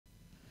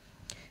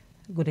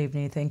Good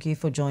evening. Thank you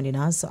for joining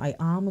us. I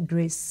am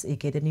Grace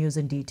Ike. The news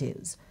and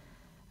details.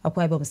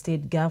 Akwa Ibom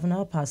State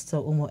Governor Pastor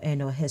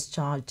Onyemaechi has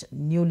charged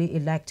newly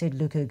elected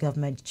local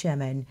government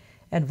chairmen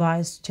and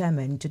vice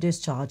chairmen to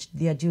discharge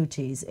their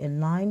duties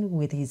in line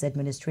with his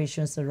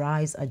administration's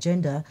RISE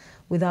agenda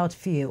without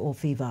fear or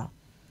favor.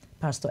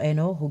 Pastor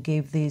Eno, who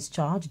gave this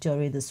charge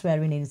during the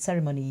swearing-in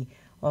ceremony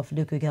of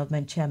local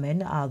government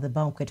chairmen at the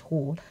banquet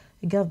hall,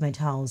 Government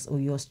House,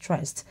 Uyo,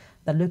 stressed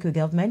that local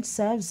government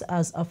serves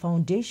as a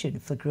foundation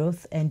for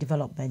growth and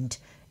development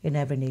in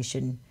every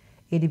nation.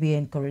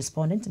 ADBN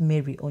correspondent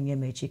Mary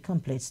Onyemaechi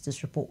completes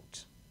this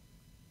report.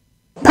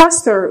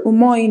 Pastor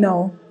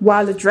Onyemaechi,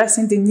 while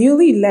addressing the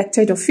newly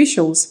elected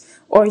officials,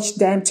 urged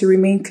them to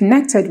remain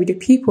connected with the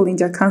people in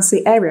their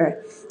council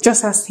area,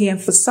 just as he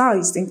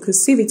emphasized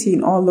inclusivity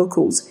in all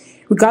locals,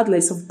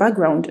 regardless of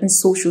background and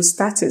social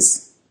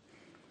status.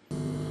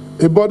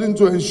 A burden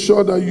to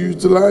ensure that you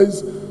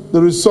utilize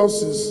the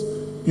resources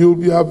you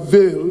will be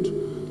availed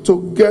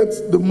to get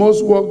the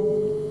most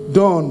work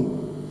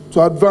done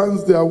to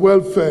advance their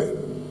welfare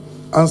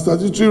and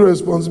statutory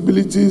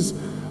responsibilities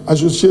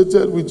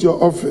associated with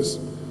your office.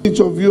 Each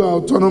of you are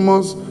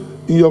autonomous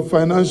in your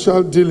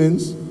financial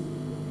dealings,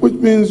 which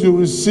means you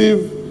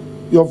receive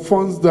your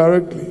funds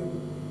directly.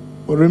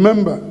 But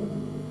remember,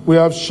 we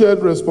have shared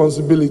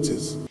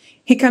responsibilities.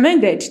 He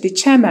commended the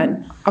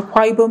chairman,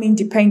 Akwa Ibom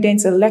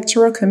Independent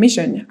Electoral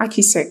Commission,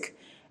 AKISEC,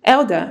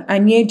 Elder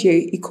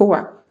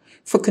Onyemaechi,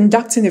 for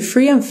conducting a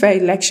free and fair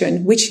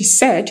election, which he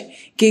said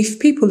gave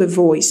people a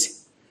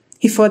voice.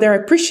 He further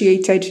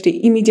appreciated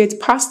the immediate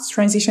past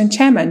transition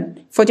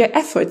chairman for their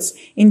efforts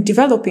in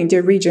developing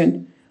their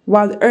region,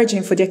 while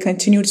urging for their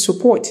continued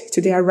support to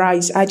their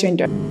RISE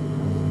agenda.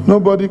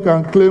 Nobody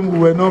can claim we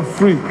were not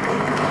free.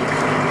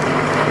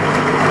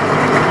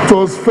 It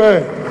was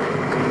fair.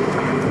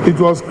 It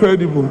was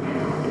credible.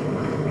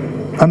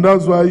 And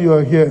that's why you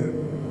are here.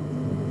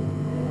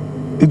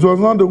 It was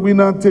not the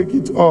winner take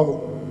it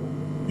all.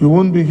 You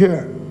won't be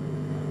here.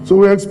 So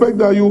we expect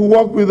that you will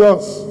work with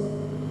us.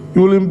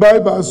 You will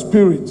imbibe our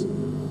spirit.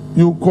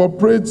 You will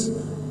cooperate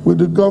with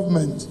the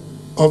government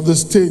of the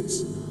state.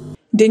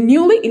 The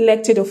newly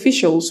elected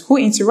officials who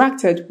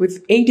interacted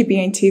with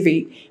ADBN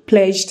TV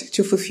pledged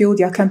to fulfill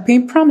their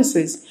campaign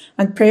promises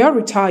and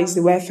prioritize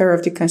the welfare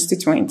of the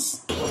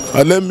constituents.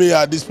 And let me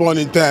at this point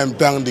in time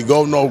thank the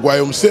governor of Akwa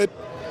Ibom State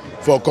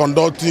for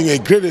conducting a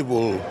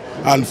credible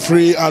and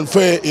free and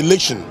fair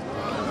election,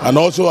 and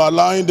also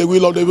allowing the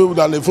will of the people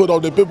and the vote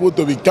of the people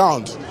to be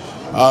counted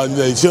in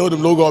the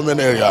local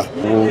government area.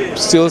 We'll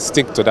still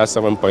stick to that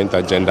 7-point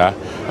agenda,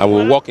 and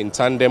we'll work in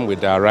tandem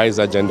with the RISE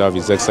agenda of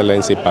His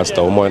Excellency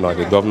Pastor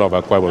Onyemaechi, the governor of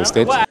Akwa Ibom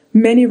State.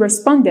 Many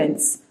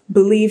respondents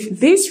believe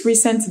this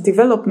recent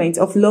development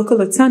of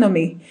local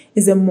autonomy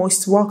is the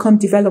most welcome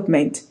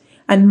development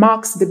and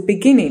marks the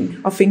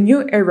beginning of a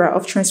new era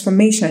of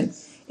transformation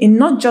in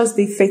not just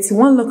the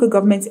 31 local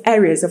government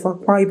areas of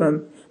Akwa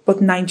Ibom,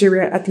 but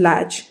Nigeria at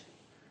large.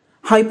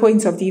 High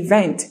point of the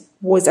event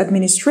was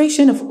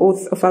administration of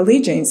oath of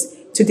allegiance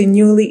to the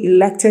newly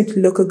elected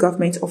local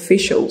government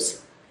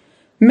officials.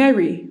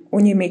 Mary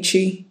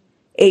Onyemaechi,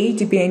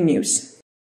 ADBN News.